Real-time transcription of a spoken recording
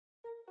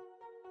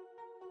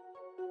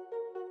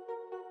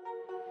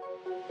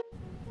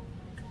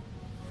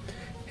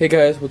Hey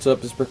guys, what's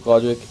up? It's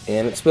Bricklogic,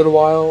 and it's been a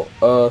while,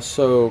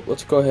 so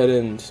let's go ahead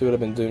and see what I've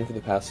been doing for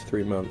the past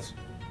 3 months.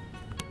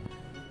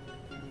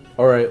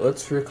 Alright,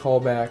 let's recall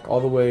back all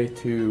the way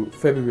to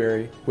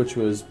February, which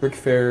was Brick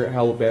Fair,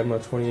 Alabama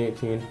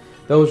 2018.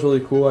 That was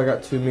really cool. I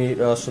got to meet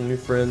some new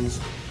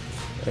friends,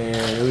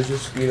 and it was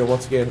just,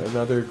 once again,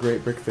 another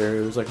great Brick Fair.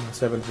 It was like my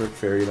 7th Brick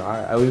Fair.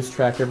 I lose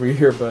track every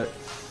year, but,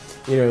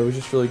 it was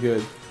just really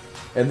good.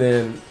 And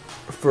then,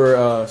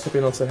 for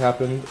something else that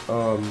happened,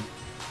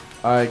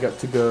 I got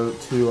to go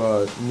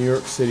to New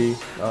York City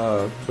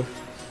with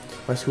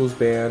my school's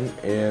band,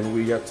 and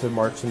we got to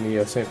march in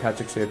the St.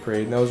 Patrick's Day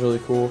Parade, and that was really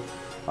cool.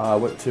 I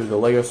went to the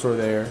Lego store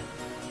there,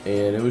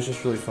 and it was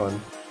just really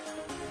fun.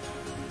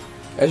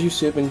 As you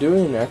see, I've been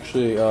doing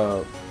actually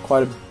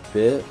quite a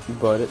bit,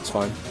 but it's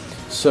fine.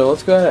 So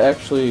let's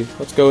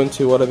go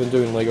into what I've been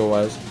doing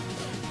Lego-wise.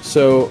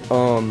 So,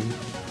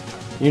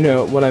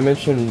 when I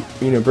mentioned,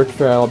 Brick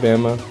Fair,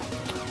 Alabama,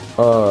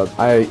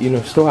 I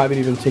still haven't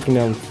even taken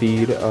down the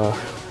feed.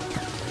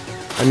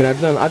 I've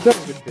done a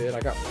good bit.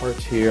 I got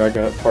parts here. I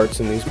got parts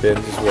in these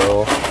bins as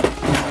well.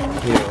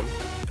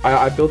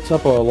 I built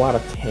up a lot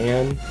of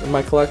tan in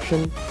my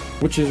collection,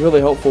 which is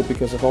really helpful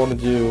because if I want to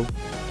do,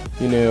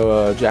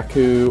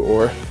 Jakku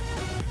or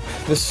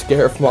this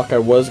Scarif mock I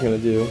was gonna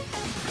do,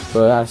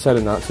 but I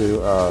decided not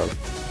to.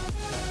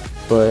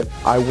 But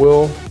I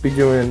will be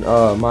doing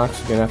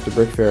mocks again after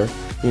Brick Fair.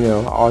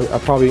 I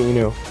probably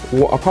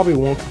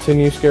won't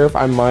continue Scarif.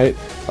 I might.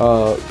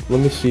 Let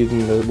me see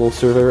in the little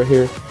survey right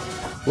here.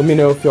 Let me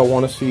know if y'all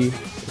want to see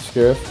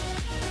Scarif.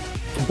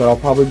 But I'll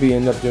probably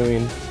end up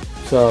doing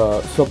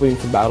something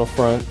for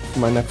Battlefront for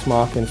my next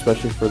mock, and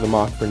especially for the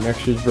mock for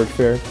next year's Brick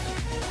Fair.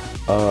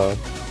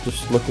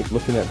 Just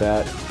looking at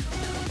that.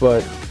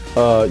 But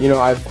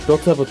I've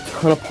built up a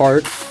ton of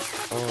parts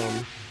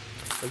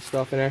and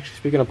stuff. And actually,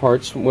 speaking of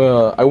parts,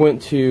 I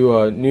went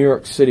to New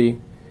York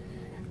City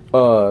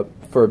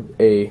for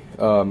a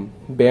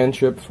band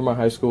trip for my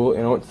high school,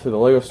 and I went to the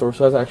Lego store,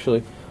 so I was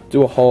actually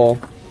do a haul.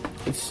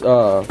 It's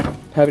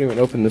haven't even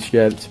opened this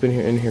yet. It's been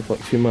in here for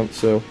like 2 months,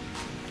 so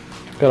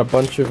got a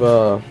bunch of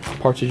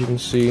parts, as you can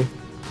see.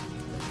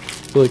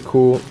 Really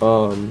cool.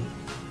 You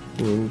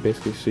can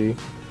basically see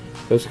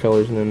those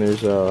colors, and then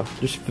there's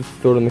just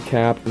filled in the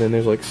cap, and then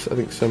there's like I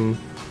think some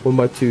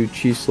 1x2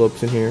 cheese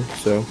slopes in here,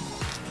 so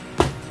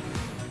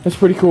that's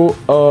pretty cool.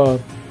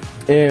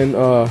 And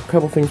a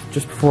couple things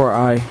just before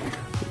I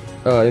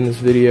in this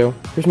video.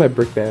 Here's my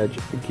brick badge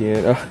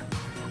again.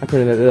 I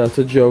printed that. It's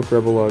a joke,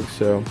 Rebel Lug.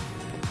 So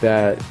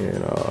that,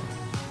 and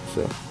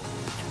so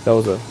that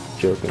was a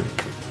joke, and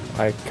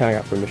I kind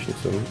of got permission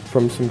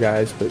from some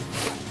guys, but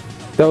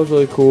that was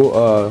really cool.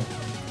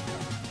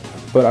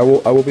 But I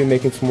will be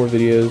making some more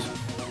videos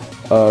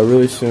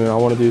really soon. I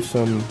want to do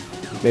some.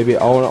 Maybe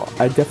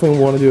I definitely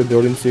want to do a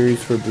building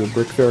series for the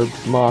Brick Fair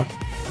mock,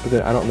 but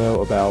then I don't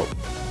know about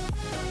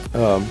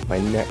my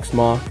next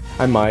mock.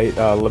 I might.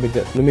 Let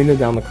me know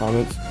down in the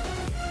comments,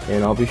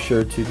 and I'll be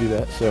sure to do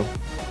that. So,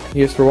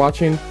 thanks for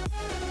watching.